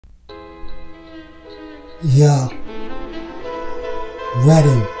Yo,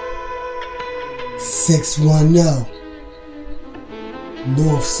 Redding, 610,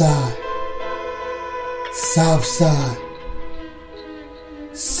 North Side, South Side,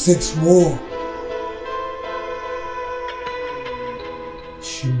 6 War.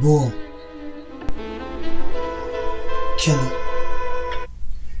 It's your boy, Killer.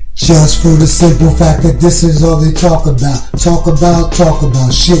 Just for the simple fact that this is all they talk about. Talk about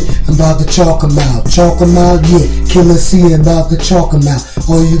shit. I'm about to chalk 'em out. Chalk 'em out, yeah. Killer C about to chalk 'em out.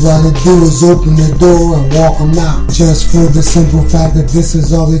 All you gotta do is open the door and walk 'em out. Just for the simple fact that this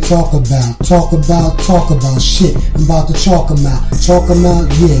is all they talk about. Talk about shit. I'm about to chalk 'em out. Chalk 'em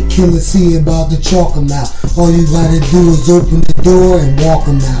out, yeah. Killer C about to chalk 'em out. All you gotta do is open the door and walk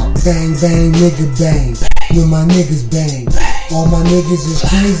 'em out. Bang, bang, nigga, bang. When my niggas bang. All my niggas is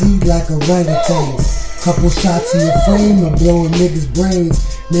crazy like orangutans. Couple shots in your frame of blowing niggas' brains.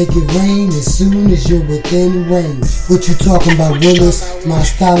 Make it rain as soon as you're within range. What you talking about, Willis? My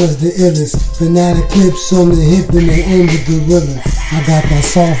style is the illest. Fanatic clips on the hip and they aim the gorilla. I got that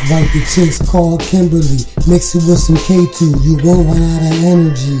soft white the chicks called Kimberly. Mix it with some K2, you won't run out of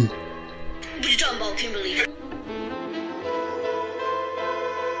energy. What you talking about, Kimberly?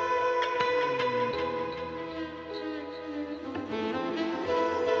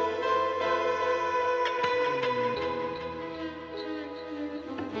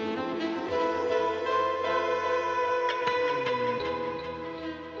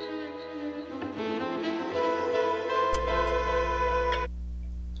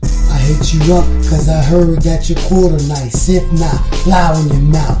 Hit you up, cause I heard that your quarter nice. If not, flour in your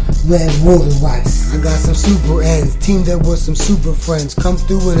mouth, red water rice. I got some super ends, teamed up with some super friends. Come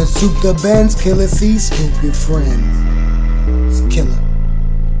through in a souped up Benz, Killer C, scoop your friends. It's Killer.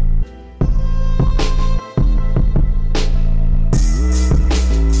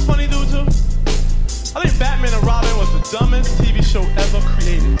 Funny dude too. I think Batman and Robin was the dumbest TV show ever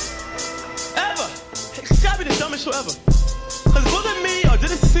created. Ever! It's gotta be the dumbest show ever. Cause look at me, or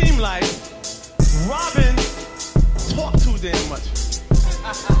did it seem like Robin talked too damn much?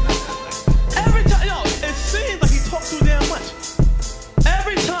 Every time, yo, it seems like he talked too damn much.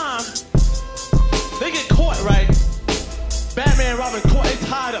 Every time they get caught, right? Batman and Robin caught, they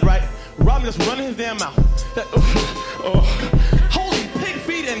tied up, right? Robin just running his damn mouth. Holy pig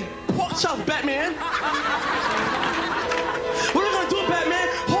feet and pork chops, Batman. What are we gonna do, Batman?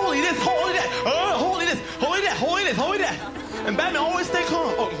 Holy this, holy that, holy this, holy that, holy this, holy that. And Batman always stay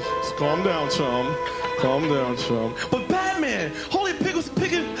calm. Oh, calm down, chum. Calm down, chum. But Batman, holy pig was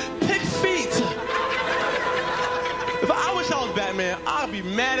picking pig feet. If I wish I was Batman, I'd be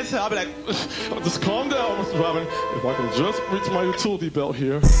mad as hell. I'd be like, just calm down, Mr. Robin. If I can just reach my utility belt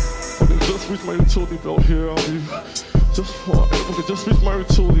here, if I can just reach my utility belt here, I'll be just fine. If I can just reach my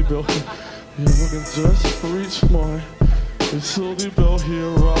utility belt here. Yeah, if I can just reach my utility belt here,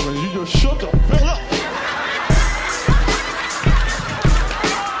 Robin. You just shut the hell up.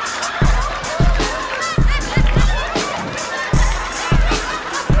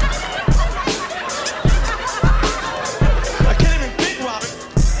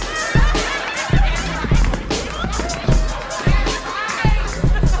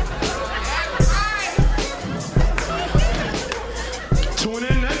 Tune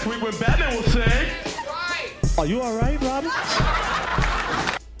in next week when Batman will say, "Are you all right?"